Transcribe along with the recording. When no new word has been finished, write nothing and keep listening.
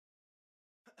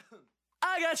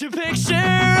I got your picture,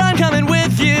 I'm coming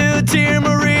with you, dear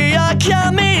Maria,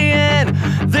 count me in.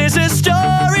 There's a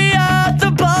story at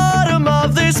the bottom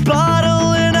of this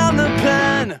bottle, and I'm the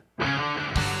pen.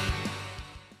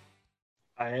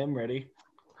 I am ready.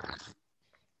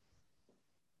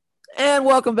 And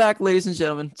welcome back, ladies and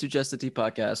gentlemen, to Just a Tea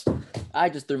Podcast. I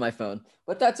just threw my phone,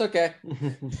 but that's okay.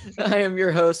 I am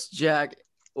your host, Jack,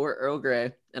 or Earl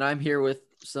Grey, and I'm here with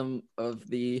some of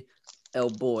the L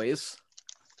Boys.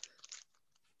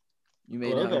 You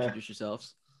may now introduce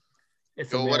yourselves.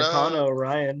 It's Yo, what Americano, up?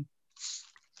 Ryan.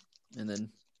 And then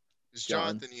It's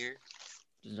John. Jonathan here.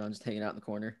 John's just hanging out in the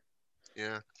corner.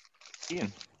 Yeah.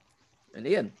 Ian. And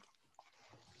Ian.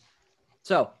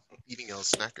 So, Eating El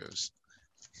Snackos.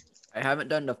 I haven't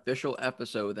done an official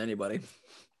episode with anybody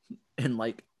in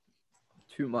like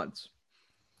 2 months.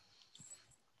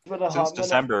 But a Since hot minute.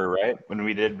 December, right? When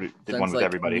we did Since, one with like,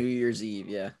 everybody. New Year's Eve,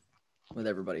 yeah. With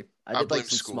everybody. I I did blame like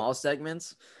some school. small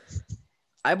segments.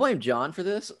 I blame John for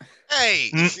this.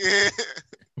 Hey!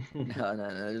 No,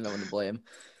 there's no one to blame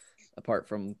apart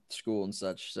from school and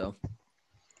such. So,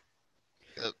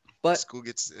 Yep. but School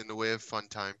gets in the way of fun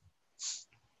time.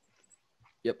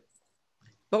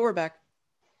 but we're back,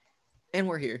 and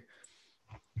we're here,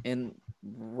 and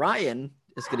Ryan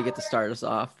is going to get to start us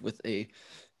off with a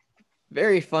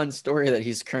very fun story that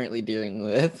he's currently dealing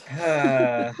with.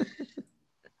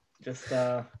 Just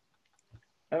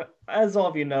as all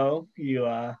of you know,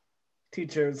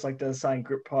 teachers like to assign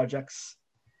group projects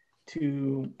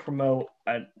to promote,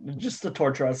 just to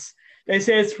torture us. They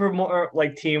say it's for more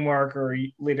like teamwork or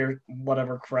leader,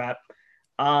 whatever crap.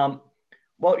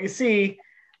 Well, you see,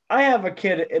 I have a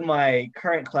kid in my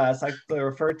current class I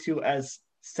refer to as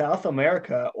South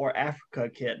America or Africa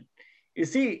kid. You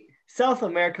see, South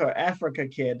America or Africa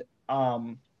kid,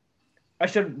 I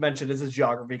should mention this is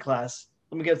geography class.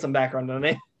 Let me get some background on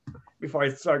it before I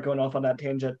start going off on that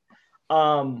tangent.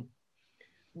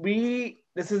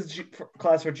 This is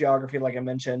class for geography, like I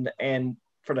mentioned, and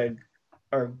for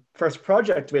our first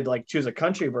project, we had to like choose a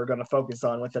country we're going to focus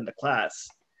on within the class.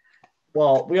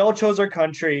 Well, we all chose our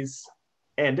countries,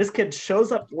 and this kid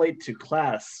shows up late to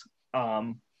class.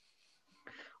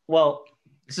 Well,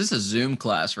 This is a Zoom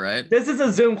class, right? this is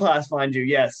a Zoom class, mind you.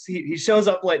 Yes, he shows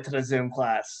up late to the Zoom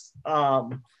class.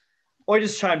 Or he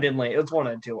just chimed in late. It was one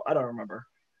of the two. I don't remember.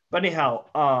 But anyhow,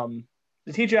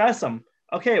 the teacher asked him,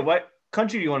 okay, what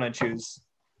country do you want to choose?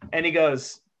 And he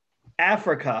goes,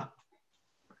 Africa.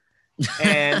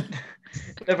 And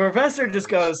the professor just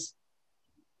goes,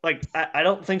 like, I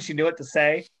don't think she knew what to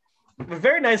say. But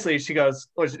very nicely, she goes,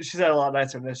 or she said a lot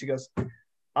nicer than this. She goes,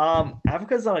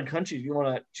 Africa's not a country. Do you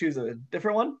want to choose a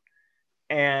different one?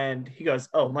 And he goes,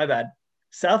 oh, my bad.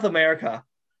 South America.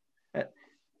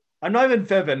 I'm not even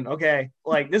fibbing, okay?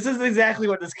 Like, this is exactly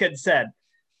what this kid said.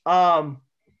 And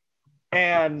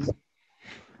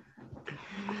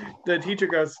the teacher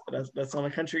goes, that's not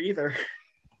a country either.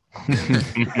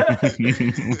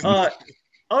 Oh,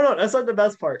 no, that's not the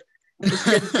best part.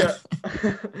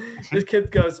 This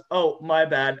kid goes, oh, my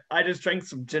bad. I just drank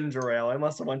some ginger ale. I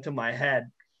must have went to my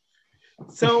head.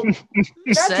 So, Who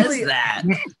says naturally, that?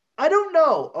 I don't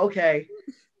know. Okay.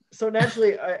 So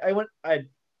naturally, I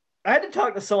had to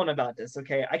talk to someone about this.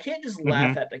 Okay. I can't just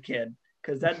laugh at the kid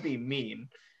because that'd be mean.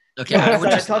 Okay, I would So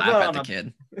I just talked laugh about at the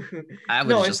on kid. I would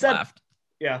No, have just instead- laughed.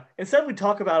 Yeah. Instead, we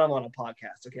talk about him on a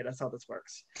podcast. Okay. That's how this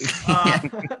works.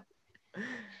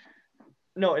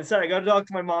 No, instead, I got to talk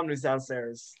to my mom who's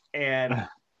downstairs. And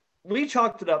we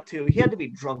chalked it up to he had to be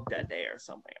drunk that day or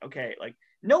something. Okay. Like,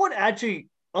 no one actually,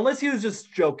 unless he was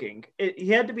just joking, he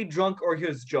had to be drunk or he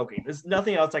was joking. There's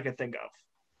nothing else I could think of.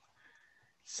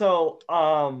 So,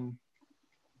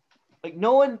 like,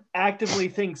 no one actively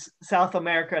thinks South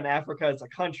America and Africa is a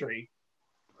country.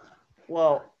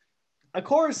 Well, of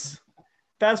course,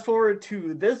 fast forward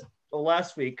to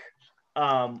last week,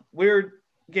 we were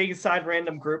getting assigned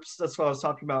random groups. That's what I was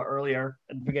talking about earlier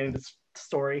at the beginning of this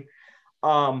story.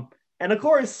 And of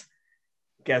course,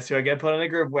 guess who I get put in a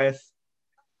group with?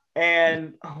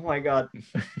 And oh my god.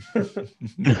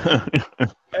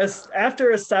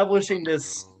 After establishing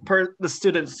the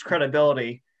student's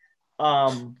credibility,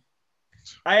 I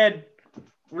had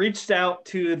reached out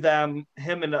to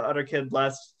him and the other kid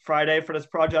last Friday for this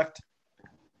project.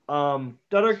 The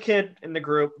other kid in the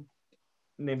group,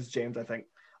 name's James, I think.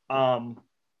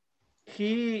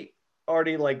 He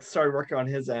already like started working on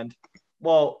his end.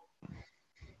 Well,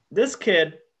 this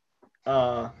kid,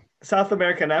 South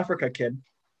American Africa kid,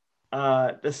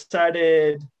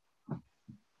 decided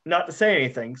not to say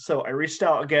anything. So I reached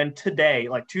out again today,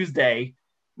 like Tuesday,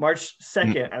 March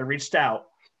 2nd. I reached out,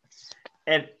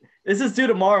 and this is due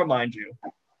tomorrow, mind you.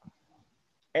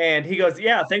 And he goes,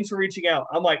 yeah, thanks for reaching out.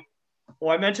 I'm like,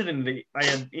 well, I mentioned I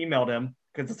had emailed him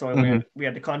because that's the only way we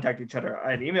had to contact each other.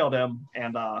 I had emailed him,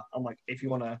 and I'm like, if you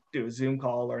want to do a Zoom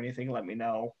call or anything, let me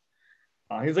know.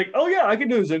 He's like, oh yeah, I can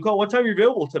do a Zoom call. What time are you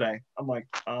available today? I'm like,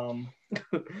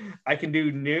 I can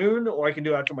do noon, or I can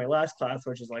do after my last class,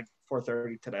 which is like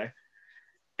 4:30 today.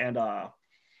 And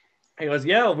he goes,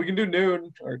 yeah, we can do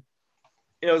noon. Or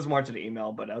it was more to the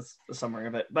email, but that's the summary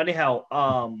of it. But anyhow,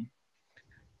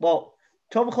 well,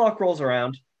 12 o'clock rolls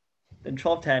around, then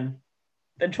 12:10,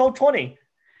 then 12:20.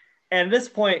 And at this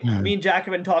point, me and Jack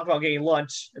have been talking about getting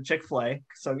lunch at Chick-fil-A.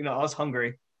 So, I was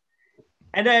hungry.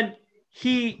 And then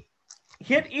he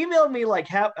had emailed me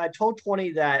like at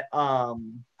 12:20 that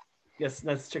yes,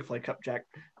 that's Chick-fil-A Cup, Jack.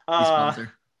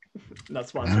 Sponsor. Not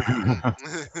sponsored.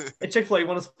 Hey, Chick-fil-A, you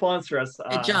want to sponsor us?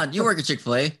 Hey, John, you work at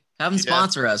Chick-fil-A. Have them Yeah.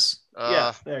 sponsor us.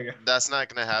 Yeah, there you go. That's not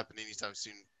gonna happen anytime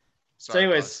soon. So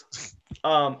anyways,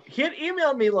 he had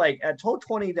emailed me like at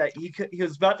 12:20 that he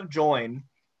was about to join.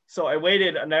 So I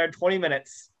waited another 20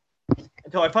 minutes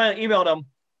until I finally emailed him,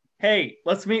 hey,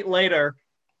 let's meet later.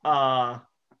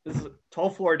 This is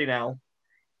 12:40 now.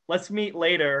 Let's meet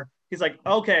later. He's like,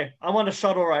 okay, I'm on a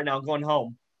shuttle right now going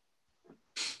home.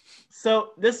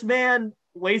 So this man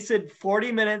wasted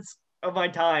 40 minutes of my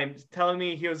time telling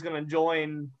me he was going to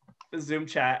join the Zoom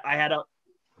chat. I had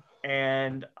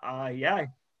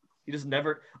he just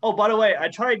never. Oh, by the way, I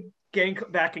tried getting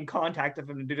back in contact with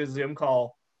him to do the Zoom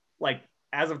call like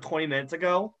as of 20 minutes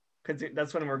ago, because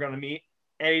that's when we're going to meet.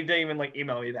 And he didn't even like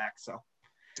email me back. So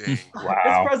Dang. Wow.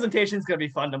 this presentation is going to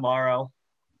be fun tomorrow.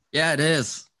 Yeah, it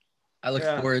is. I look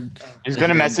Yeah. forward. He's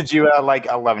gonna message you at like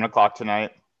 11 o'clock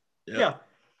tonight. Yeah.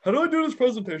 How do I do this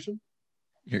presentation?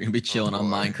 You're gonna be chilling on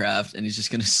boy. Minecraft, and he's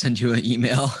just gonna send you an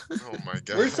email. Oh my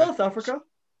god. Where's South Africa?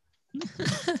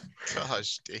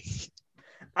 Gosh, dang.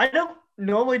 I don't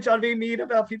normally try to be mean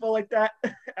about people like that.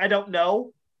 I don't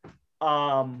know.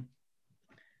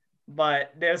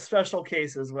 But there's special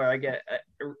cases where I get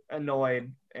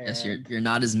annoyed. And Yes, you're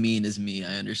not as mean as me.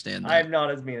 I understand that. I'm not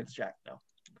as mean as Jack, no.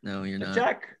 No, you're not.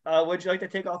 Jack, would you like to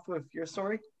take off with your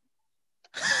story?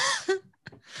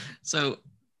 So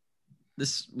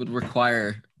this would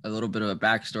require a little bit of a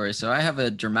backstory. So I have a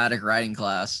dramatic writing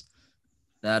class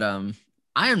that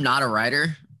I am not a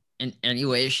writer in any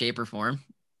way, shape, or form.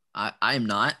 I am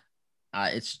not.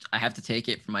 I have to take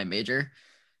it for my major,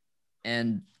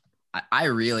 and I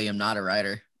really am not a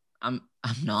writer. I'm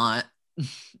not,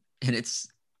 and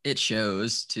it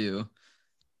shows too.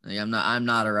 Like, I'm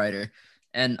not a writer,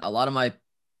 and a lot of my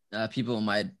people in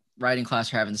my writing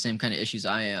class are having the same kind of issues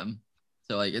I am.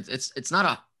 So like it's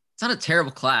not a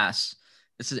terrible class.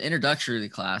 It's an introductory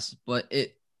class, but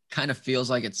it kind of feels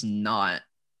like it's not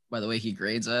by the way he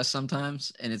grades us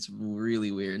sometimes, and it's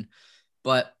really weird.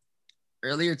 But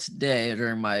earlier today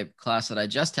during my class that I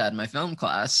just had, my film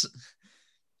class,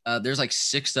 there's like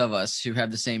 6 of us who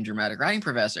have the same dramatic writing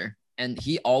professor, and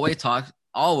he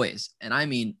always, and I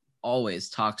mean always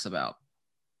talks about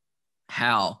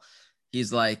how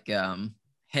he's like,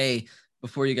 hey,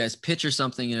 before you guys pitch or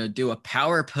something, do a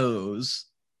power pose,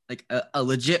 like a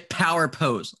legit power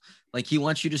pose. Like he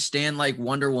wants you to stand like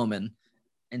Wonder Woman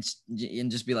and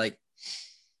just be like,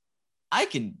 I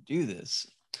can do this.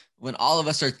 When all of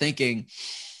us are thinking,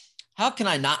 how can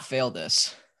I not fail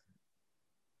this?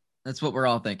 That's what we're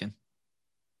all thinking.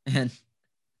 And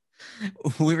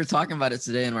we were talking about it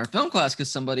today in our film class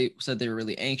because somebody said they were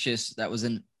really anxious. That was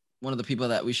in one of the people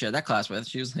that we shared that class with.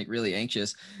 She was like really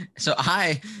anxious. So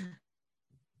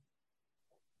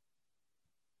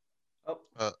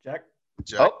Jack?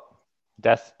 Jack, Oh,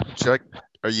 death. Jack,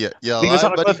 are you Leave us alive,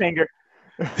 on a buddy? cliffhanger.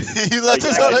 You left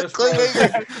us on a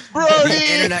cliffhanger, Brody.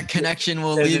 the internet connection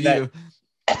will leave Internet.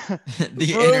 you. The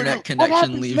Brody, internet what connection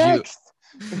happens leaves next?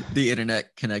 you. The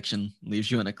internet connection leaves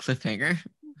you on a cliffhanger.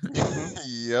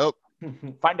 Yep.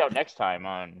 Find out next time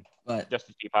on But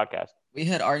Justice T podcast. we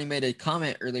had already made a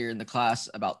comment earlier in the class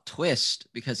about twist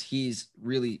because he's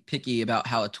really picky about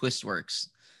how a twist works.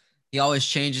 He always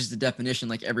changes the definition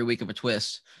like every week of a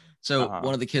twist. So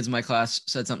one of the kids in my class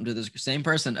said something to this same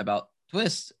person about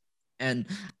twist. And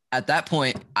at that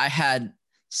point, I had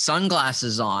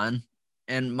sunglasses on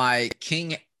and my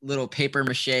king little paper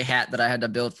mache hat that I had to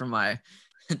build for my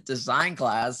design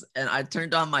class. And I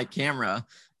turned on my camera,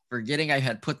 forgetting I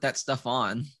had put that stuff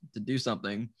on to do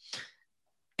something.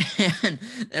 And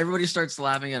everybody starts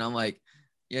laughing. And I'm like,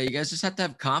 yeah, you guys just have to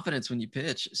have confidence when you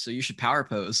pitch. So you should power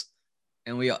pose.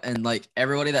 And like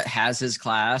everybody that has his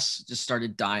class just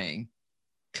started dying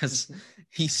because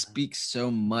he speaks so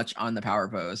much on the power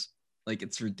pose. Like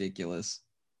it's ridiculous.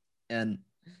 And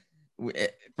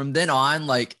from then on,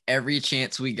 like every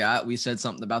chance we got, we said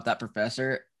something about that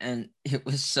professor, and it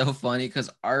was so funny because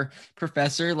our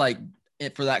professor, like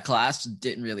for that class,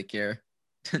 didn't really care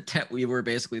that we were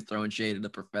basically throwing shade at the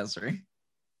professor,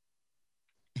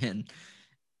 and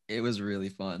it was really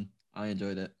fun. I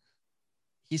enjoyed it.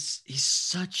 He's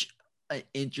such an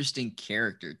interesting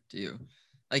character too.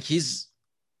 Like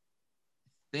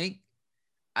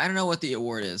I don't know what the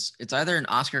award is. It's either an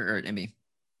Oscar or an Emmy.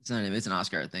 It's not an Emmy. It's an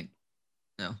Oscar, I think.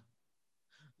 No.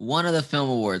 One of the film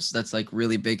awards that's like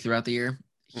really big throughout the year.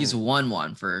 He's won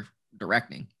one for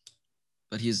directing,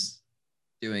 but he's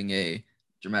doing a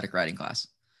dramatic writing class.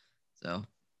 So,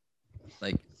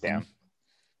 like, Damn.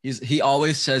 He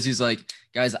always says, he's like,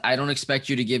 guys, I don't expect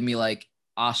you to give me like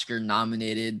Oscar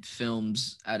nominated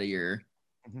films out of your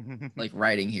like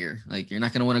writing here. Like, you're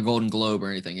not going to win a Golden Globe or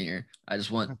anything here. I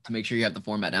just want to make sure you have the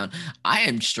format down. I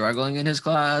am struggling in his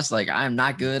class. Like, I'm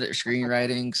not good at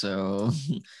screenwriting. So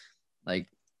like,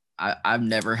 I've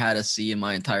never had a C in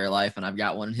my entire life, and I've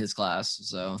got one in his class.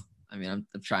 So, I mean, I'm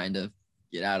trying to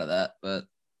get out of that, but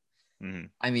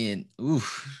I mean,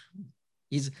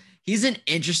 he's an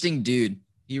interesting dude.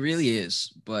 He really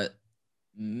is, but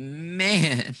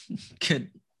man,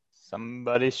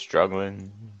 Somebody's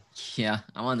struggling. Yeah,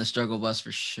 I'm on the struggle bus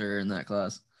for sure in that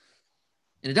class.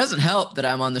 And it doesn't help that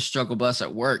I'm on the struggle bus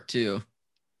at work too.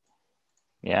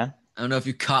 Yeah. I don't know if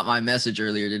you caught my message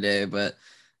earlier today, but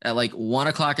at like 1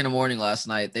 o'clock in the morning last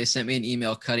night, they sent me an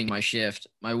email cutting my shift,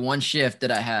 my one shift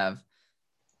that I have.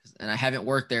 And I haven't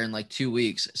worked there in like 2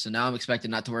 weeks. So now I'm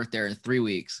expected not to work there in 3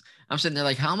 weeks. I'm sitting there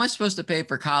like, how am I supposed to pay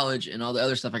for college and all the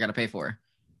other stuff I got to pay for?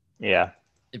 Yeah.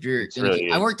 If you're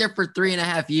Really I worked there for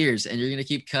 3.5 years and you're going to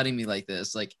keep cutting me like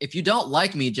this. Like, if you don't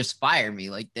like me, just fire me.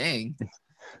 Like, dang.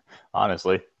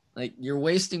 Honestly. Like, you're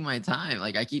wasting my time.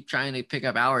 Like, I keep trying to pick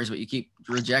up hours, but you keep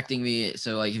rejecting me.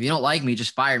 So, like, if you don't like me,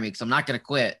 just fire me because I'm not going to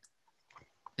quit.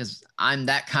 Because I'm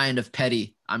that kind of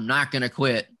petty. I'm not going to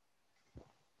quit.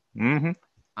 Mm-hmm.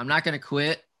 I'm not going to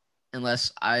quit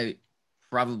unless I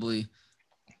probably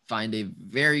find a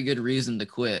very good reason to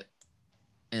quit.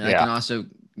 And I can also,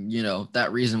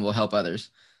 that reason will help others.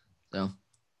 So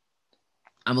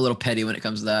I'm a little petty when it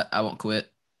comes to that. I won't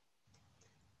quit.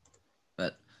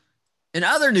 But in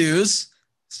other news,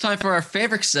 it's time for our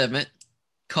favorite segment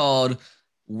called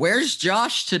Where's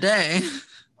Josh Today?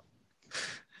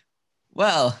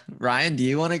 Well, Ryan, do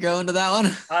you want to go into that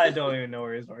one? I don't even know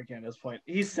where he's working at this point.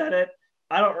 He said it.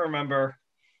 I don't remember.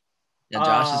 Yeah,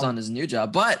 Josh is on his new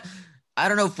job. But I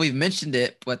don't know if we've mentioned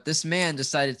it, but this man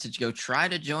decided to go try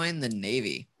to join the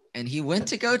Navy. And he went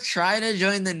to go try to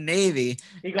join the Navy.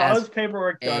 He got his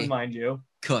paperwork done, mind you.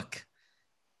 Cook.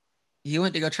 He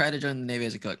went to go try to join the Navy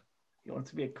as a cook. He wants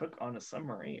to be a cook on a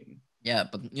submarine. Yeah,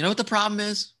 but you know what the problem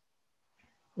is?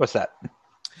 What's that?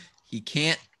 He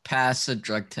can't pass a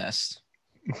drug test.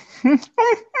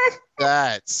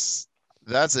 That's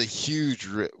a huge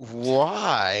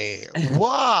why?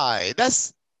 Why?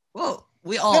 That's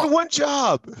we had all one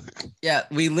job. Yeah,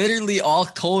 we literally all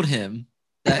told him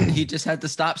that he just had to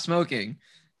stop smoking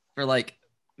for like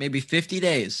maybe 50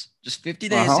 days. Just 50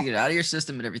 days to get it out of your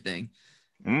system and everything.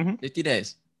 50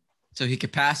 days. So he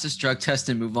could pass this drug test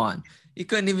and move on. He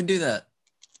couldn't even do that.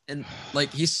 And like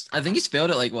I think he's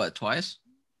failed it like what, twice?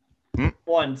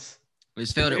 Once.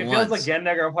 He's failed it if once. If he fails again,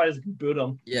 they're gonna probably just boot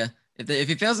him. Yeah. If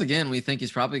he fails again, we think they're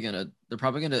probably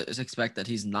gonna expect that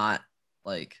he's not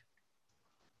like,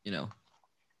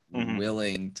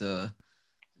 willing to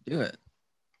do it.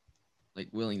 Like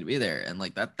willing to be there. And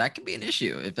like that could be an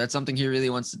issue. If that's something he really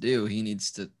wants to do, he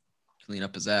needs to clean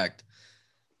up his act.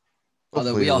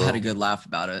 Although we all had a good laugh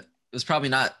about it. It was probably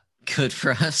not good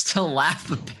for us to laugh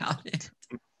about it.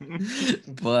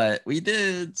 But we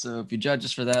did. So if you judge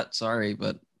us for that, sorry,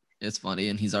 but it's funny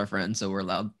and he's our friend, so we're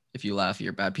allowed. If you laugh,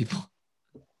 you're bad people.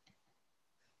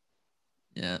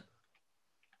 Yeah.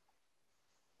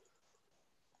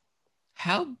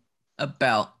 How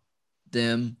about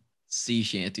them sea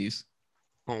shanties?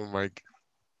 Oh my.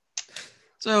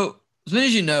 So as many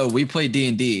as you know, we play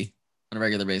D&D on a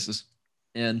regular basis.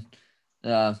 And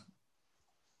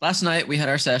last night we had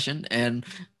our session, and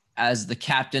as the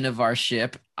captain of our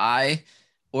ship, I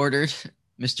ordered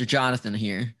Mr. Jonathan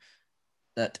here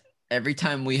that every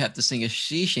time we have to sing a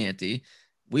sea shanty,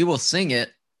 we will sing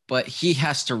it, but he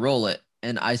has to roll it.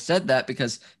 And I said that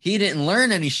because he didn't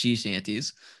learn any sea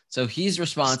shanties, so he's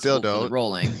responsible for the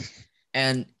rolling.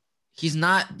 And he's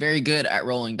not very good at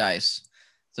rolling dice,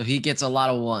 so he gets a lot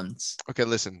of ones. Okay,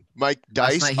 listen, my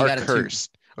dice are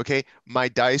cursed. Okay, my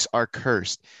dice are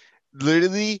cursed.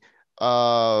 Literally,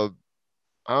 I'm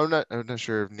not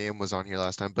sure if Nam was on here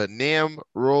last time, but Nam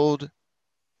rolled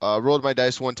my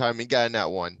dice one time and got a nat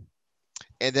 1.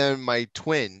 And then my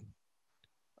twin,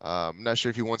 I'm not sure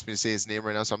if he wants me to say his name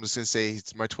right now, so I'm just gonna say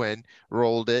it's my twin,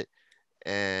 rolled it,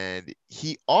 and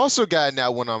he also got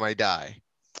that one on my die.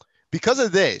 Because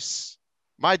of this,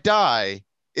 my die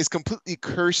is completely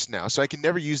cursed now, so I can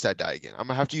never use that die again. I'm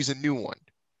gonna have to use a new one.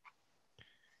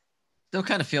 Still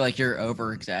kind of feel like you're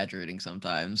over exaggerating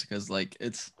sometimes because like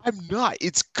I'm not.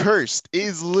 It's cursed. It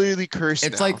is literally cursed.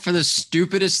 It's now. like for the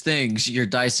stupidest things, your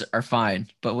dice are fine,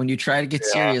 but when you try to get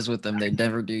serious with them, they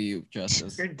never do you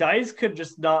justice. Your dice could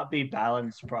just not be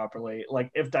balanced properly.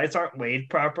 Like if dice aren't weighed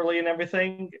properly and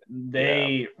everything,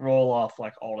 they roll off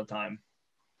like all the time.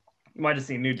 You might have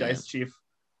seen new dice, Chief.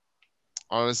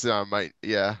 Honestly, I might.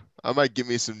 Yeah, I might give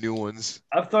me some new ones.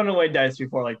 I've thrown away dice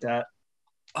before like that.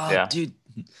 Oh, dude,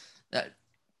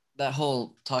 that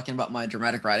whole talking about my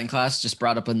dramatic writing class just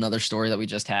brought up another story that we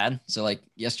just had. So like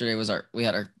yesterday we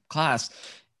had our class,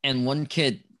 and one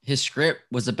kid, his script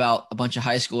was about a bunch of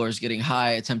high schoolers getting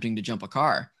high attempting to jump a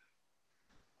car.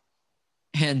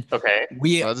 And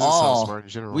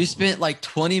we spent like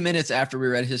 20 minutes after we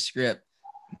read his script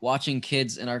watching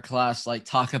kids in our class like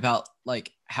talk about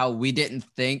like how we didn't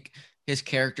think his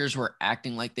characters were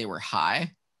acting like they were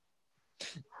high.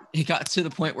 It got to the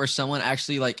point where someone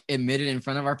actually like admitted in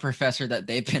front of our professor that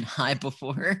they've been high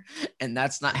before, and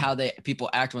that's not how people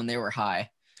act when they were high.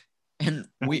 And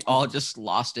we all just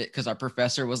lost it because our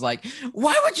professor was like,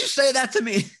 "Why would you say that to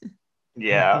me?"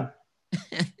 Yeah.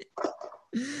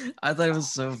 I thought it was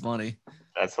so funny.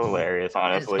 That's hilarious,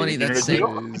 honestly. It's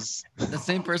funny the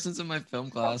same person's in my film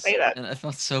class, and I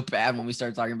felt so bad when we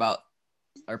started talking about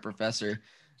our professor,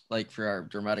 like for our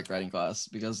dramatic writing class,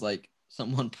 because like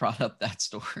someone brought up that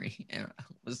story, and it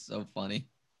was so funny.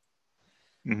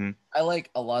 Mm-hmm. I like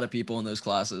a lot of people in those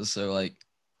classes, so like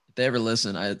if they ever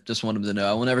listen, I just want them to know.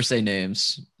 I will never say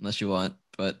names unless you want,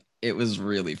 but it was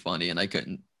really funny, and I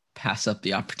couldn't pass up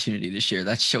the opportunity to share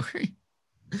that story.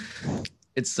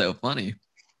 It's so funny.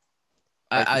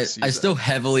 I still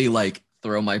heavily like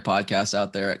throw my podcast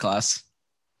out there at class.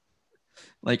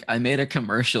 Like I made a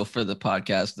commercial for the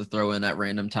podcast to throw in at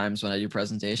random times when I do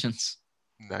presentations.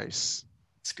 Nice.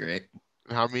 It's great.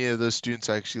 How many of those students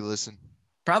actually listen?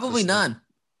 Probably none.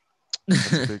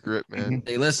 That's a big rip, man.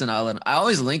 They listen. I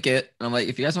always link it. And I'm like,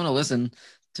 if you guys want to listen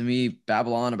to me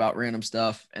babble on about random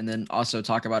stuff and then also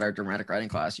talk about our dramatic writing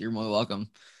class, you're more welcome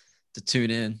to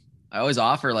tune in. I always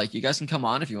offer like you guys can come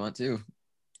on if you want to.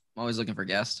 I'm always looking for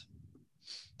guests.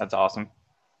 That's awesome.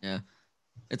 Yeah.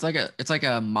 It's like a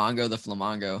Mongo the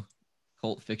Flamongo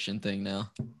cult fiction thing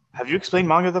now. Have you explained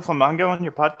Mongo the Flamongo on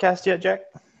your podcast yet, Jack?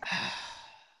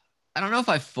 I don't know if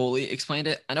I fully explained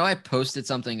it. I know I posted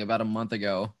something about a month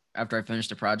ago after I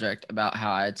finished a project about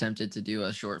how I attempted to do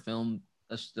a short film,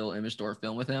 a still image short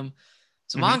film with him.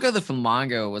 So Mongo the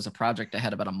Flamongo was a project I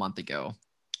had about a month ago.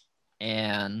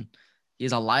 And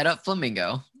he's a light up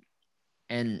flamingo.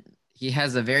 And he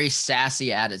has a very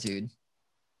sassy attitude.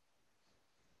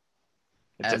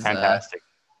 It's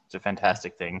a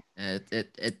fantastic thing.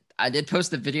 I did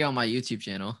post the video on my YouTube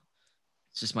channel.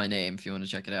 It's just my name if you want to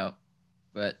check it out.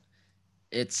 But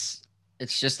it's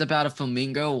just about a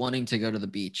flamingo wanting to go to the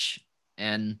beach,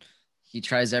 and he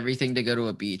tries everything to go to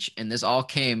a beach. And this all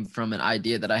came from an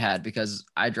idea that I had because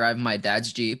I drive my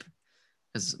dad's Jeep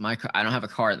because I don't have a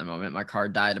car at the moment. My car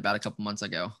died about a couple months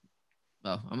ago.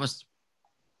 Well, almost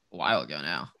a while ago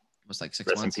now. Almost like 6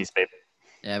 months. Rest in peace, babe.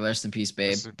 Yeah, rest in peace,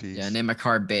 babe. Rest in peace. Yeah, I named my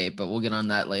car Babe, but we'll get on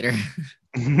that later.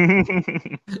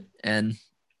 And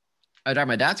I drive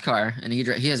my dad's car, and he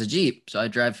has a Jeep, so I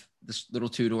drive this little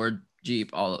 2-door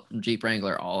Jeep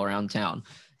Wrangler all around town.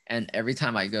 And every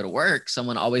time I go to work,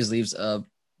 someone always leaves a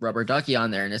rubber ducky on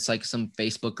there, and it's like some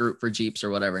Facebook group for Jeeps or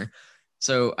whatever.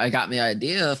 So I got the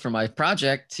idea for my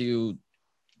project to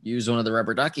use one of the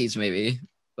rubber duckies maybe,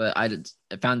 but I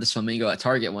found this flamingo at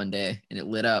Target one day, and it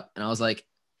lit up, and I was like,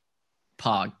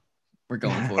 Pog, we're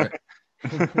going for it.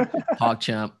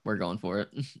 PogChamp, we're going for it.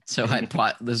 So I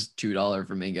bought this $2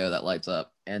 flamingo that lights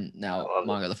up, and now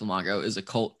Mongo the Flamongo is a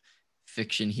cult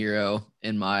fiction hero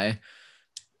in my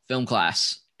film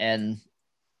class. And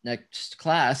next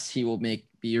class, he will be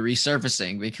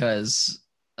resurfacing because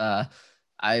I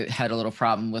had a little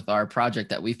problem with our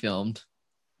project that we filmed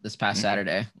this past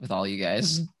Saturday with all you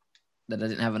guys that I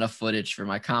didn't have enough footage for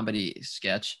my comedy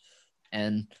sketch,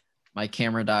 and my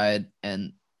camera died,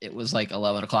 and it was like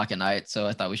 11 o'clock at night. So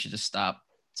I thought we should just stop.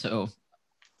 So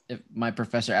if my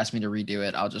professor asked me to redo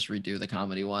it, I'll just redo the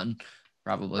comedy one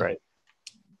probably. Right.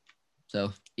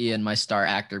 So Ian, my star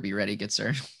actor, be ready, good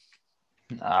sir.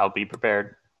 I'll be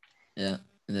prepared. Yeah.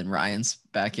 And then Ryan's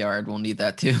backyard, we'll need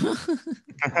that too.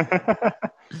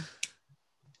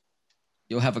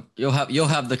 You'll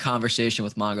have the conversation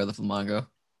with Mongo the Flamongo.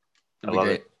 It'll I be love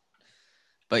great. it.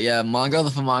 But yeah, Mongo the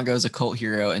Flamongo is a cult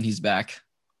hero, and he's back.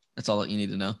 That's all that you need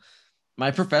to know.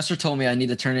 My professor told me I need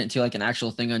to turn it into like an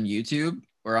actual thing on YouTube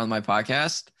or on my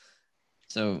podcast.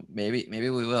 So maybe we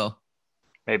will.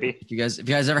 Maybe. If you guys ever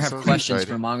That have sounds questions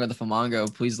exciting. for Mongo the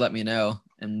Flamongo, please let me know,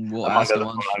 and we'll Mongo ask him the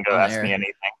on Flamongo, the ask me air.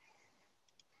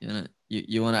 anything.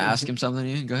 You want to ask him something?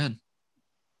 Ian? Go ahead.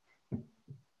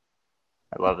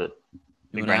 I love it. You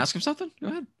Big want to brain. ask him something? Go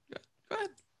ahead. Go ahead.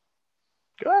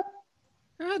 Go ahead.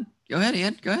 Go ahead. Go ahead,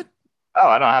 Ian. Go ahead. Oh,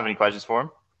 I don't have any questions for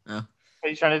him. Oh. What are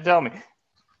you trying to tell me?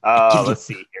 Kill you. Let's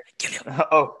see here.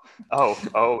 Oh.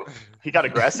 He got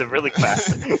aggressive really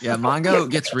fast. Yeah, Mongo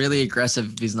gets really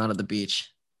aggressive if he's not at the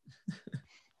beach.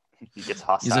 He gets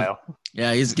hostile.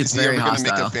 Yeah, he gets Is he very ever gonna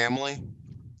make hostile. a family?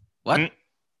 What? Mm. Is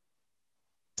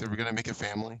he ever gonna make a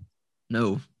family?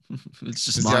 No, it's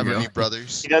just Does he have any Mongo.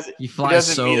 brothers? He doesn't. He flies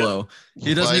doesn't need solo.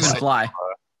 He doesn't even fly.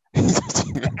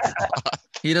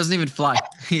 He doesn't even fly.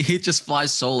 He just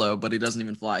flies solo, but he doesn't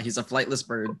even fly. He's a flightless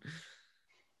bird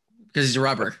because he's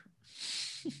rubber.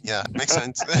 Yeah, makes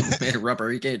sense. Made of rubber.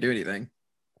 He can't do anything.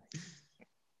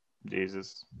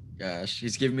 Jesus. Gosh,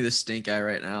 he's giving me the stink eye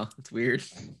right now. It's weird.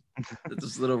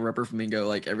 This little rubber flamingo,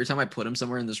 like every time I put him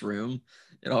somewhere in this room,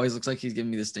 it always looks like he's giving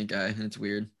me the stink eye, and it's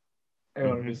weird. I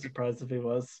wouldn't be surprised if he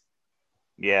was.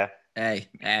 Yeah. Hey.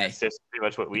 That's just pretty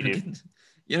much what we do.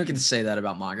 You don't get to say that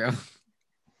about Mongo.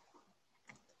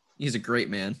 He's a great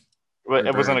man. Well,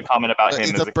 it wasn't a comment about him. It's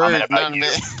It was a a comment bird, not about a you.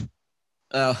 man.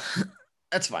 Oh,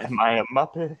 that's fine. Am I a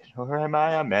Muppet or am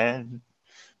I a man?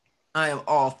 I am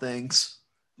all things.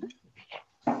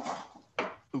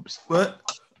 Oops. What?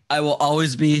 I will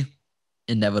always be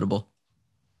inevitable.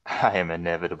 I am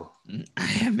inevitable.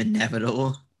 I am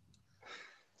inevitable.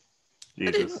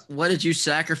 Jesus. What did you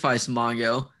sacrifice,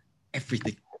 Mongo?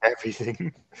 Everything.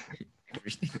 Everything.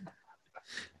 Everything.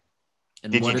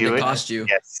 And Did what you did do it it? cost you?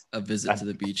 Yes. A visit to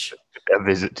the beach. A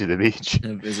visit to the beach.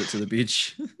 A visit to the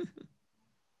beach.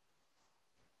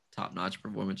 Top-notch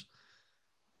performance.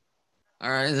 All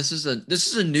right, this is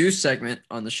a new segment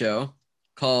on the show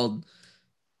called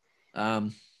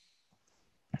I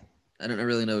don't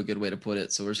really know a good way to put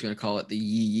it, so we're just gonna call it the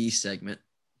Yee Yee segment.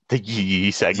 The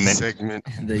Yee segment.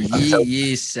 The Yee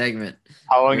Yee segment.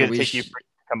 How long Where did it we take you to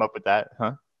come up with that,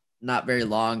 huh? Not very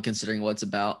long considering what it's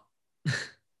about.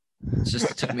 It's just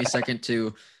it took me a second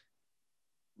to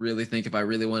really think if I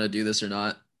really want to do this or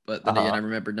not. But then again, I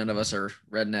remembered none of us are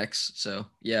rednecks, so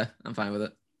yeah, I'm fine with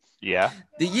it. Yeah.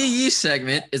 The Yee Yee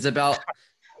segment is about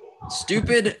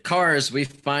stupid cars we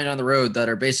find on the road that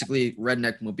are basically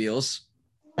redneck mobiles.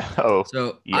 Oh.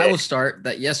 So yeah. I will start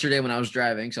that yesterday when I was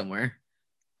driving somewhere.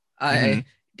 I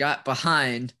got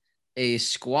behind a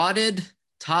squatted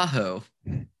Tahoe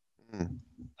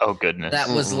Oh goodness. that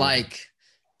was Mm-mm. like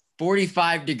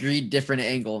 45-degree different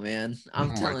angle, man. I'm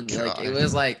Oh my telling you, like it God.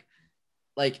 was like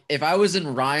if I was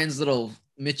in Ryan's little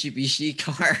Mitsubishi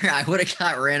car, I would have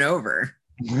got ran over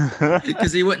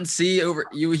because he wouldn't see over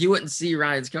you. He wouldn't see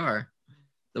Ryan's car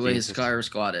the way his Jesus. car was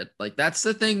squatted. Like that's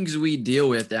the things we deal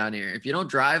with down here. If you don't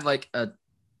drive like a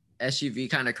SUV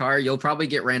kind of car, you'll probably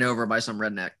get ran over by some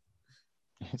redneck.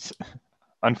 It's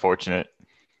unfortunate.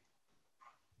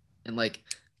 And like,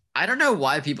 I don't know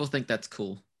why people think that's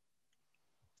cool.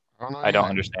 I don't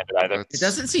understand it either. It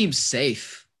doesn't seem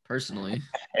safe, personally.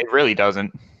 It really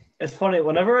doesn't. It's funny.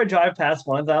 Whenever I drive past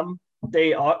one of them,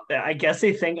 I guess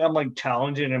they think I'm like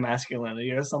challenging their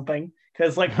masculinity or something.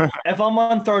 Because like if I'm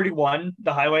on 31,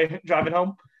 the highway driving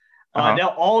home, they'll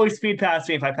always speed past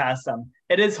me if I pass them.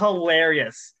 It is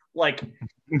hilarious. Like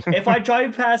if I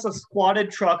drive past a squatted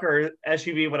truck or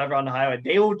SUV, whatever, on the highway,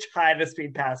 they will try to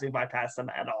speed past me if I pass them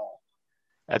at all.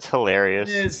 That's hilarious.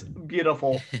 It is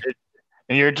beautiful.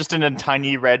 And you're just in a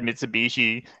tiny red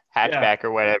Mitsubishi hatchback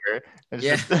or whatever. It's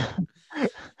Yeah. just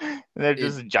they're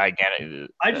just gigantic.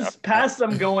 I just pass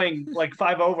them going like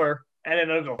 5 over, and then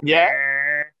it'll go.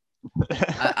 Yeah.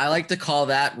 I like to call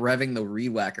that revving the weed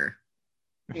whacker.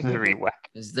 The re-whack.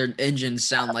 Because their engines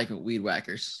sound like weed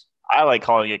whackers. I like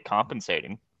calling it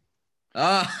compensating.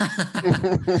 Oh,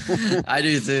 I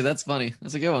do too. That's funny.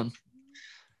 That's a good one.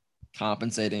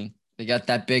 Compensating. They got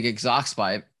that big exhaust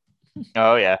pipe.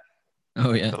 Oh yeah.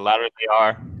 Oh, yeah. The louder they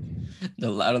are. The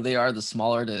louder they are, the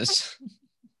smaller it is.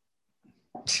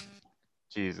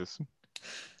 Jesus.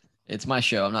 It's my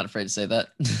show. I'm not afraid to say that.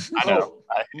 I know.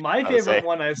 My would favorite say.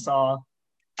 one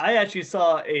I actually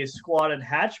saw a squatted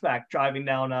hatchback driving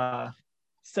down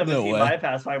 17 way.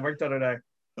 bypass by work the other day.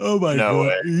 Oh, my No God.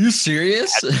 way. Are you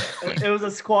serious? It was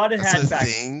a squatted That's a hatchback.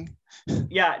 thing.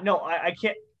 Yeah, no, I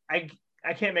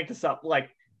can't make this up.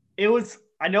 Like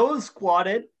I know it was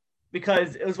squatted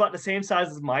because it was about the same size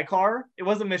as my car. It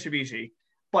wasn't Mitsubishi.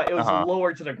 but it was Uh-huh.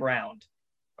 lower to the ground.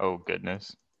 Oh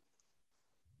goodness.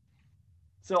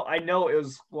 So I know it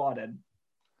was squatted.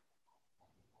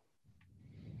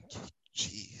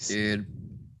 Jeez. Dude.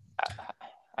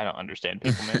 I don't understand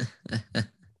people, man.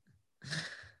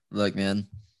 Look, man.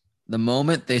 The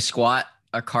moment they squat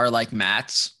a car like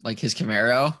Matt's, like his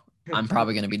Camaro, I'm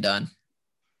probably gonna be done.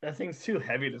 That thing's too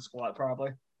heavy to squat,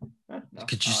 probably. No,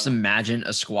 Could you I just don't know. imagine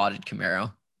a squatted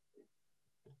Camaro?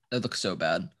 That looks so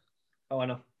bad. Oh, I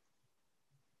know.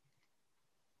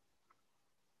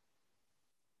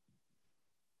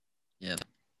 Yeah.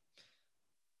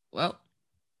 Well,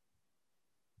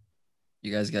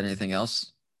 you guys got anything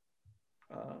else?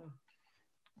 I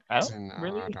No, don't I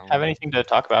really don't. have anything to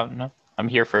talk about. No, I'm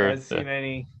here for Guys seen the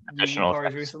any UV additional cars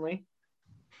effects. recently?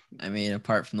 I mean,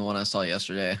 apart from the one I saw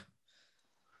yesterday.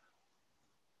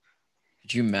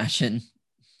 Could you imagine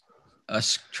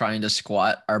us trying to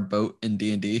squat our boat in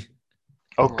D&D?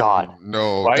 Oh God,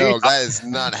 No, Why are you no, that is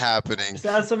not happening. Just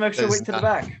add some extra That is weight to the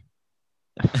not- back.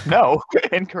 no,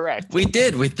 incorrect. We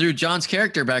did. We threw John's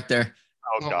character back there.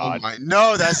 Oh God,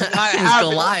 No, that's not It was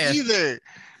happening Goliath. either.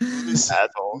 Listen,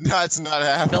 asshole. that's not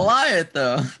happening. Goliath,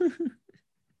 though.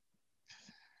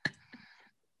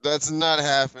 That's not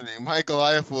happening. My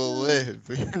Goliath will live.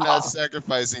 You're Oh. not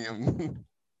sacrificing him.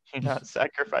 You're not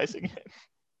sacrificing him.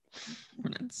 We're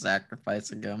not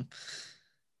sacrificing him.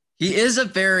 He is a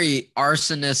very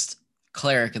arsonist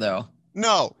cleric, though.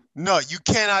 No, you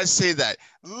cannot say that.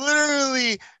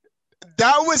 Literally,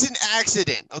 that was an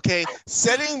accident, okay?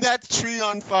 Setting that tree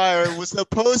on fire was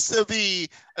supposed to be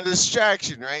a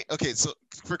distraction, right? Okay, so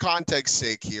for context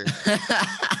sake here.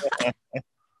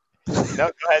 No,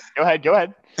 go ahead. Go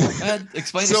ahead,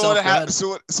 explain So yourself. what Go ahead.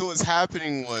 so what's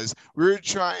happening was we were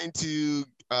trying to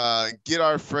get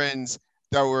our friends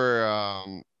that were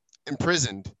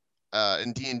imprisoned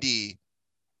in D&D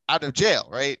out of jail,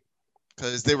 right?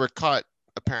 Because they were caught.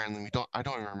 Apparently, I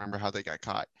don't even remember how they got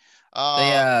caught.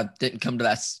 They didn't come to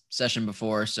that session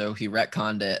before, so he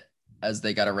retconned it as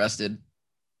they got arrested.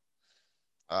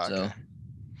 Okay. So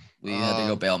we had to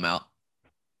go bail them out.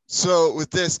 So with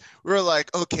this, we were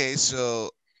like, okay, so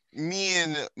me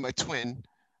and my twin,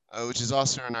 which is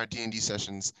also in our D&D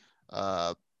sessions,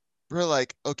 we're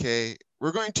like, okay,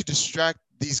 we're going to distract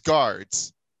these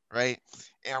guards, right?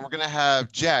 And we're gonna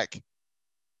have Jack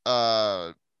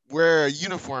wear a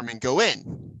uniform and go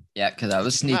in. Yeah, because I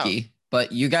was Keep 'em out. sneaky.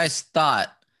 But you guys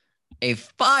thought a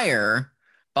fire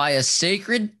by a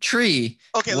sacred tree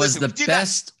Okay, was listen, the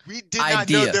best. we did not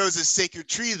know idea. there was a sacred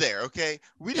tree there, okay?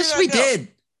 We did Yes, not we know. did.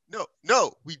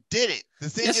 No, we didn't. The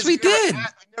thing Yes, is, we did.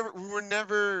 We were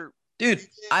never. Dude,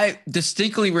 I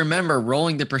distinctly remember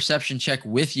rolling the perception check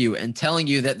with you and telling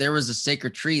you that there was a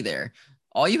sacred tree there.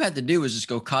 All you had to do was just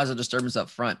go cause a disturbance up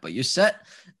front, but you set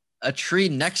a tree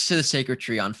next to the sacred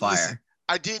tree on fire. Listen,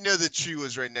 I didn't know the tree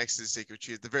was right next to the sacred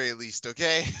tree at the very least,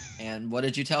 okay? And what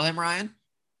did you tell him, Ryan?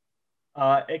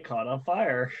 It caught on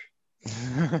fire.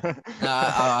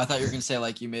 I thought you were gonna say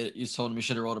like you told him you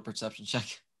should have rolled a perception check.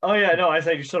 Oh yeah, no, I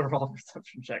said you should have rolled a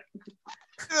perception check.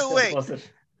 No, wait, Listen,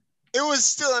 it was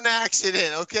still an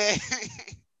accident, okay?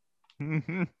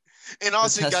 And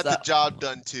also, you Test got the that. job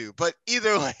done too. But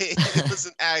either way, it was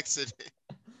an accident.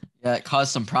 Yeah, it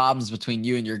caused some problems between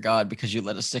you and your god because you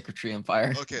lit a sacred tree on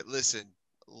fire. Okay, listen.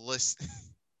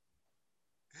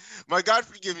 My God,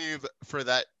 forgive me for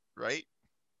that, right?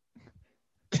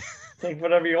 think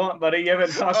whatever you want, buddy. You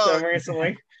haven't talked to him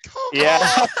recently. Come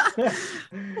Yeah.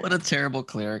 on. What a terrible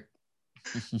cleric.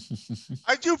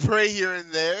 I do pray here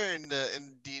and there in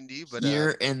D&D, but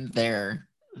Here and there.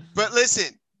 but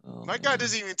listen, Oh, my God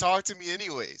doesn't even talk to me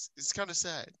anyways. It's kind of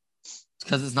sad.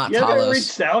 because it's not You haven't Talos.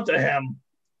 reached out to him.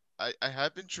 I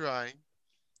have been trying,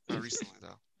 not recently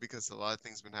though, because a lot of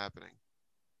things been happening.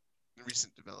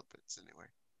 Recent developments, anyway.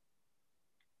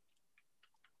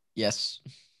 Yes.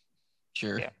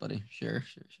 Sure, Yeah. buddy. Sure.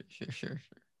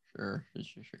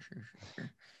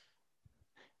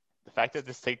 The fact that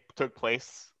this took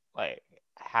place like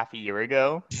half a year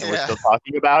ago, and we're Yeah. still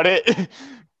talking about it.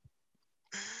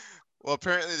 Well,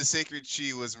 apparently the sacred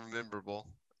tree was memorable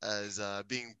as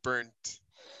being burnt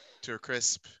to a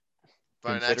crisp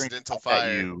by an Considering accidental the fact that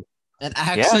fire. you- An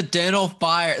accidental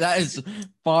fire. That is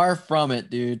far from it,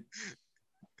 dude.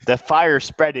 the fire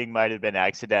spreading might have been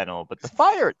accidental, but the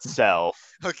fire itself.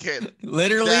 Okay,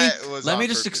 Literally, That was let me on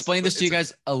just purpose, explain but this to you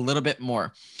it's guys a little bit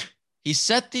more. He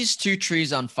set these two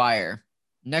trees on fire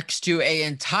next to an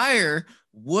entire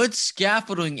wood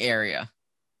scaffolding area.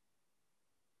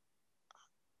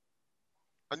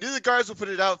 I knew the guards would put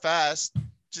it out fast.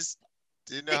 Just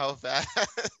didn't know how fast.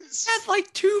 That's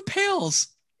like 2 pails.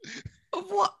 of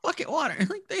what bucket water.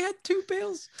 Like they had 2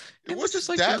 pails. It It was wasn't just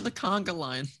like that- they're on the conga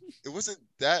line. It wasn't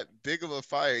that big of a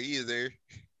fire either.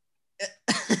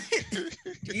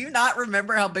 Do you not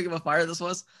remember how big of a fire this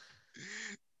was?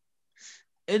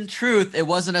 In truth, it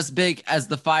wasn't as big as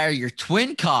the fire your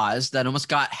twin caused that almost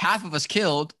got half of us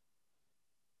killed.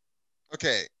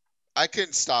 Okay, I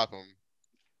couldn't stop him.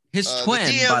 His The twin,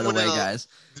 DM by the way, wouldn't al- guys.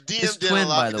 The DM His didn't twin,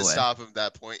 allow by me the to way. stop him at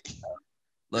that point.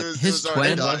 Look, was his already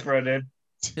twin, done. Went for it, dude.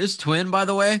 his twin, by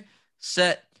the way,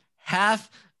 set half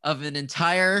of an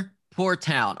entire poor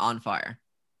town on fire.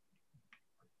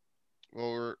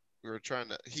 Well, we were trying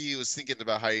to. He was thinking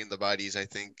about hiding the bodies. I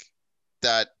think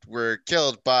that were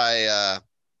killed by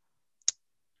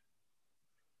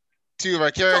 2 of our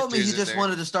He characters. told me he in just there.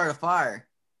 wanted to start a fire.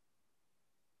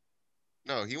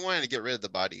 No, he wanted to get rid of the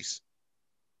bodies,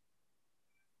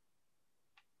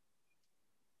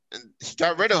 and he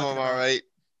got rid of them. Talking All about- right.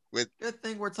 Good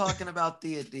thing we're talking about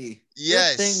D&D.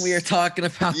 Yes. Good thing we are talking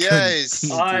about Yes.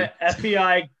 D&D.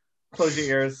 FBI, close your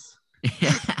ears.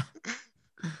 Yeah.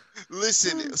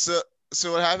 Listen, so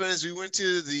what happened is we went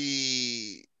to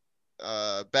the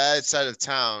bad side of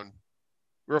town.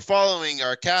 We were following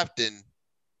our captain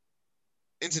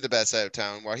into the bad side of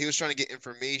town while he was trying to get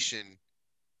information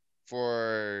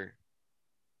for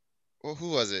who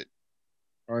was it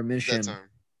Our that mission. time?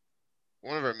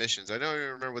 One of our missions. I don't even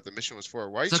remember what the mission was for.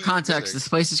 Why did So you even go context, there? this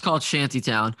place is called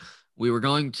Shantytown. We were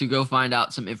going to go find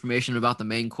out some information about the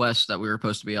main quest that we were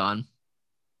supposed to be on.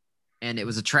 And it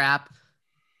was a trap.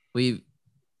 We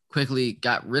quickly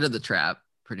got rid of the trap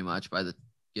pretty much by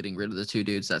getting rid of the 2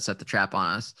 dudes that set the trap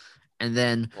on us. And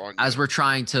then Wrong as note. we're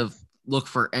trying to look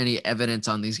for any evidence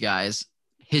on these guys,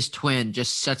 his twin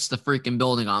just sets the freaking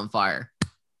building on fire.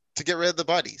 To get rid of the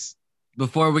bodies.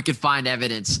 Before we could find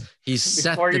evidence, he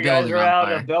set Before the you guys building are on out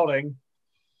fire. of building.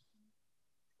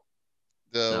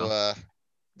 Though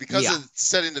because Yeah. of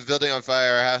setting the building on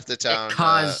fire, half the town It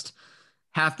caused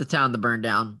half the town to burn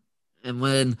down. And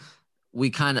when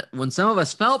some of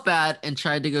us felt bad and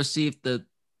tried to go see if the,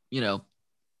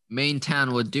 main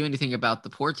town would do anything about the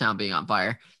poor town being on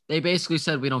fire, they basically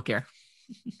said, we don't care.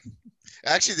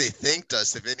 actually they thanked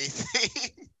us if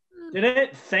anything. They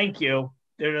didn't thank you.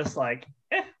 They're just like,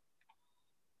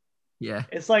 Yeah.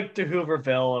 it's like the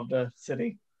Hooverville of the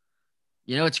city.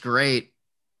 It's great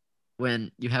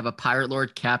when you have a pirate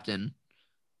lord captain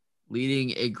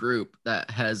leading a group that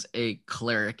has a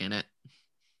cleric in it.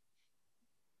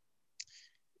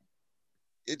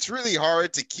 It's really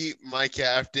hard to keep my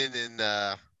captain in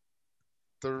the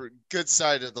good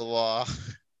side of the law.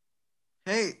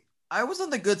 Hey, I was on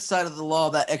the good side of the law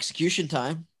that execution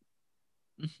time.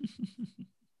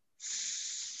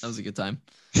 That was a good time.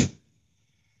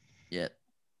 Yeah,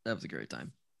 that was a great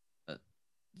time.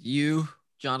 You,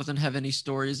 Jonathan, have any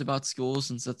stories about school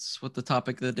since that's what the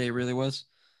topic of the day really was?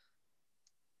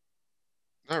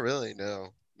 Not really, no.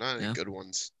 Not any Yeah. good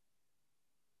ones.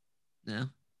 No.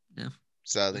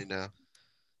 Sadly, no.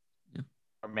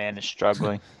 Our man is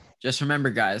struggling. Just remember,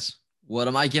 guys, what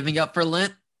am I giving up for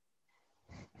Lent?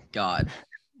 God.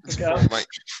 Okay. Oh my-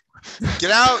 Get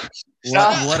out!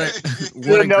 What a No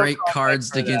great comment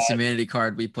Cards for Against that. Humanity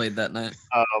card we played that night.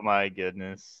 Oh my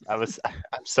goodness. I'm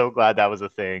so glad that was a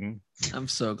thing. I'm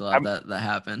so glad that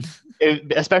happened.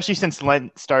 Especially since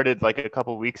Lent started like a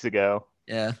couple weeks ago.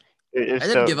 Yeah. It was I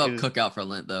didn't so- give up it was- cookout for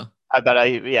Lent though.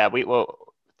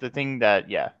 the thing that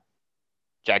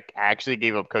Jack actually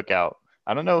gave up cookout.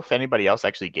 I don't know if anybody else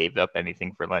actually gave up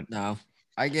anything for Lent. No.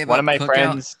 I gave One up of my cookout.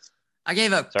 friends, I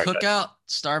gave up Sorry, go ahead. cookout,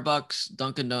 Starbucks,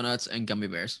 Dunkin' Donuts, and gummy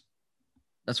bears.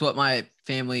 That's what my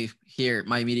family here,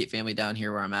 my immediate family down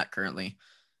here where I'm at currently,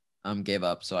 gave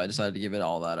up. So I decided to give it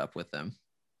all that up with them.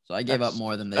 So I gave up That's-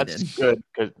 more than they that's did.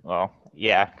 good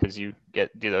because you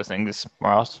do those things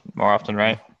more often,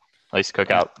 right? At least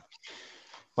cookout.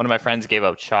 One of my friends gave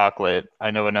up chocolate. I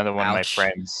know another one of my Ouch.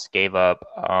 friends gave up.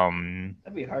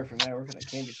 That'd be hard for me. I work at a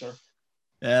candy store.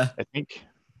 Yeah. I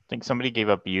think somebody gave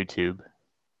up YouTube.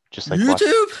 Just like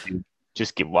YouTube?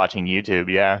 just keep watching YouTube.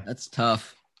 Yeah. That's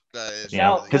tough. That is Yeah.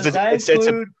 Now, really Because does good. that it's a-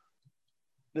 include?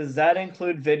 Does that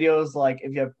include videos like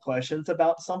if you have questions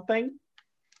about something?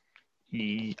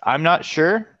 I'm not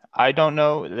sure. I don't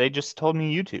know. They just told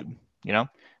me YouTube,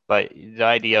 But the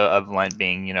idea of Lent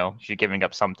being, you're giving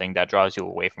up something that draws you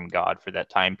away from God for that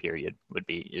time period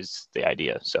is the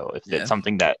idea. So if Yeah. it's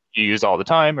something that you use all the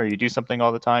time, or you do something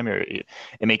all the time, or it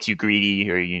makes you greedy,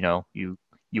 or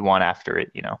you want after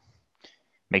it,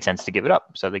 makes sense to give it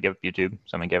up. So they give up YouTube.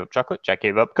 Someone gave up chocolate. Jack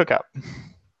gave up cookout.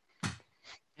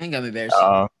 And gummy bears.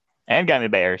 And gummy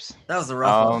bears. That was a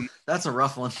rough one. Um, That's a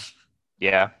rough one.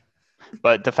 Yeah.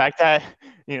 But the fact that,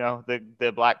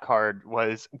 the black card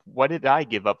was, what did I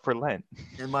give up for Lent?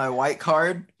 And my white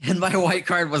card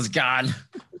was gone.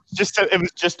 It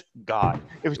was just God.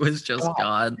 It It was just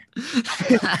God.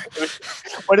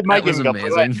 What did my That was giving up for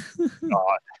Lent? amazing.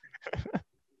 God.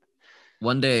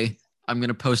 One day, I'm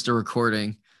gonna post a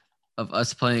recording of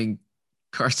us playing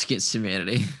Cards Against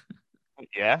Humanity.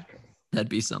 Yeah, That'd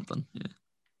be something. Yeah.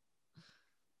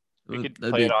 we could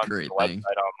That'd play be it a on great the thing.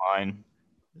 website online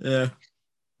Yeah.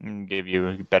 and give you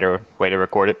a better way to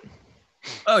record it.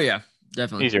 Oh yeah,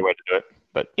 definitely. Easier way to do it.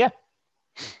 But yeah.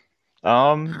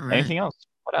 right. Anything else?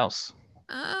 What else?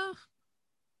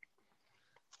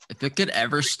 If it could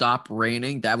ever stop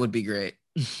raining, that would be great.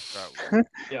 Probably.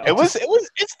 Yeah.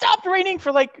 It stopped raining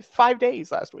for like 5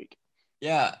 days last week.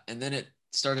 Yeah, and then it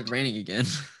started raining again.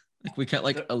 Like we got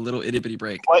like a little itty bitty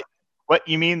break. What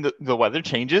you mean the weather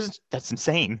changes? That's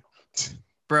insane.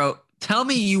 Bro, tell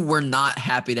me you were not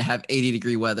happy to have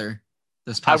 80-degree weather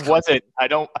this I past wasn't. I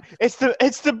don't. It's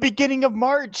the beginning of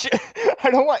March. I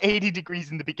don't want 80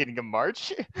 degrees in the beginning of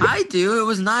March. I do. It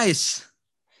was nice.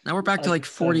 Now we're back to like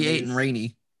 48 and 70s.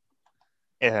 rainy.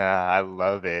 Yeah, I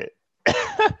love it.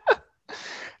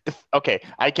 Okay,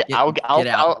 Get I'll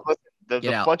out. listen, Get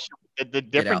the out. the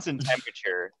difference out. in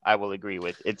temperature. I will agree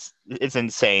with. It's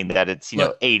insane that it's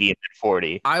Look, 80 and then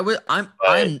 40.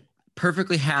 I'm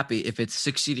perfectly happy if it's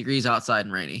 60 degrees outside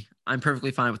and rainy. I'm perfectly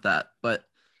fine with that. But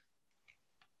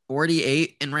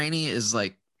 48 and rainy is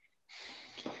like,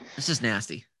 it's just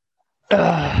nasty.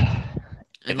 And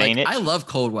like, Ain't it? I love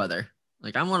cold weather.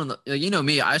 Like I'm one of the, you know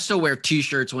me, I still wear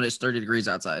t-shirts when it's 30 degrees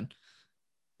outside.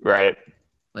 Right.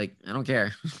 Like, I don't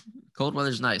care. Cold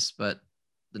weather's nice, but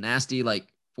the nasty, like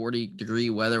 40-degree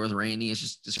weather with rainy is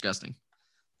just disgusting.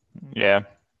 Yeah.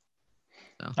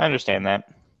 So. I understand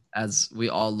that. As we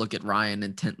all look at Ryan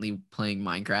intently playing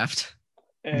Minecraft.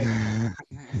 Hey, I'm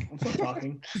still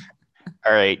talking.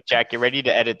 All right, Jack, get ready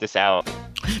to edit this out.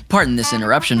 Pardon this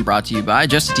interruption, brought to you by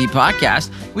Just a Tea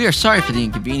Podcast. We are sorry for the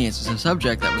inconvenience as a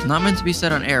subject that was not meant to be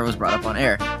said on air was brought up on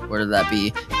air, whether that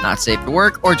be not safe for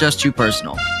work or just too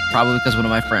personal. Probably because one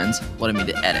of my friends wanted me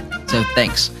to edit. So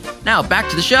thanks. Now back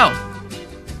to the show.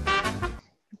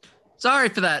 Sorry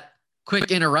for that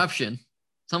quick interruption.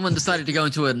 Someone decided to go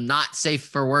into a not safe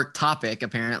for work topic,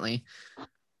 apparently.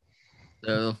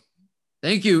 So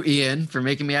thank you, Ian, for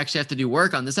making me actually have to do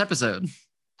work on this episode.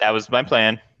 That was my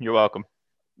plan. You're welcome.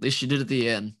 At least you did at the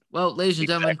end. Well, ladies and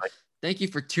gentlemen, Exactly. thank you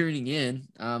for tuning in.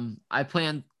 I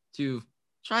plan to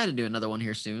try to do another one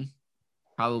here soon.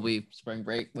 Probably spring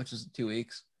break, which is 2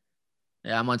 weeks.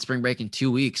 Yeah, I'm on spring break in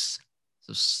 2 weeks.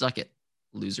 So suck it,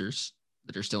 losers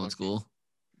that are still in school.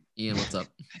 Ian, what's up?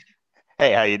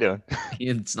 Hey, how you doing?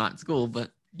 Ian's not in school,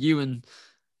 but you and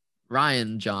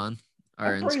Ryan, John,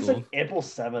 are in It's school. like April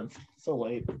 7th. So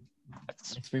late.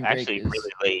 Spring break Actually, is-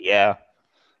 really late. Yeah.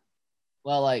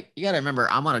 Well, like, you got to remember,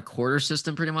 I'm on a quarter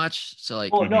system pretty much. So,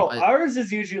 like, Well, no, I- ours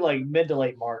is usually like mid to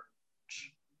late March.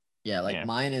 yeah, like Yeah.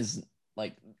 mine is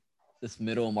like this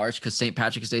middle of March because St.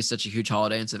 Patrick's Day is such a huge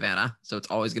holiday in Savannah. So it's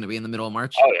always going to be in the middle of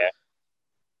March. Oh yeah.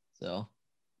 So,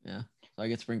 yeah. So I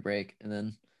get spring break. And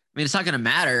then, I mean, it's not going to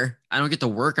matter. I don't get to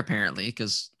work apparently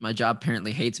because my job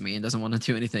apparently hates me and doesn't want to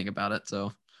do anything about it.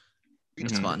 So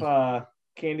it's Mhm. fun.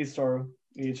 Candy store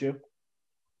needs you.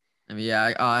 I mean,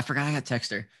 yeah, I forgot I got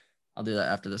text her. I'll do that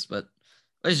after this. But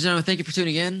ladies and gentlemen, thank you for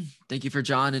tuning in. Thank you for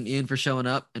John and Ian for showing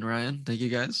up, and Ryan. Thank you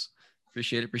guys.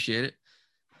 Appreciate it.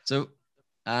 So,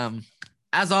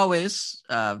 as always,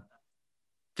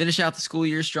 finish out the school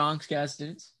year strong, SCAD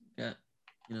students. Got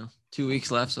 2 weeks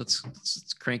left, so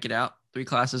let's crank it out. 3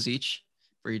 classes each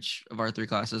for each of our 3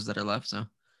 classes that are left. So,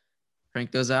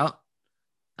 crank those out.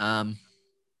 I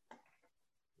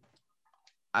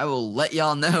will let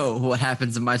y'all know what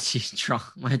happens in my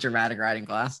dramatic writing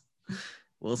class.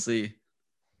 We'll see.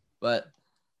 But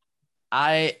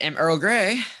I am Earl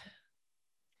Grey.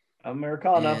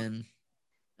 Americana. And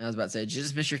I was about to say, did you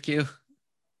just miss your cue?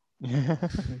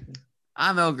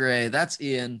 I'm Earl Grey. That's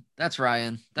Ian. That's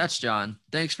Ryan. That's John.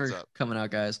 Thanks for What's up? coming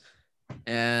out, guys.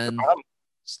 And problem.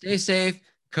 stay safe.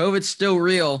 COVID's still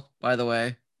real, by the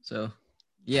way. So,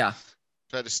 yeah,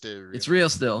 Try to stay real. it's real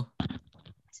still.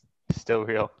 Still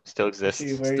real. Still exists.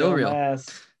 See, wear Still your real.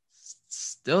 mask.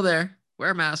 Still there.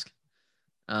 Wear a mask.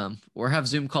 Or have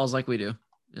Zoom calls like we do.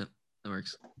 Yep, that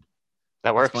works.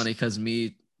 That works. It's funny because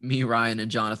me, Ryan, and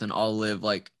Jonathan all live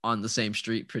like on the same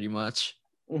street pretty much.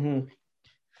 Mm-hmm.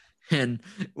 And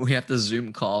we have to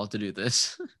Zoom call to do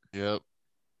this. Yep.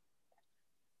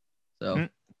 So,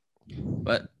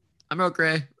 but I'm Earl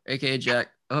Grey, aka Jack.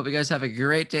 I hope you guys have a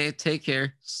great day. Take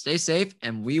care, stay safe,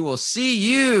 and we will see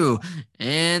you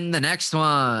in the next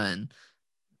one.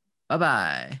 Bye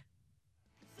bye.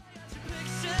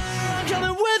 Picture I'm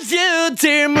coming with you,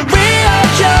 dear Maria,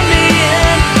 come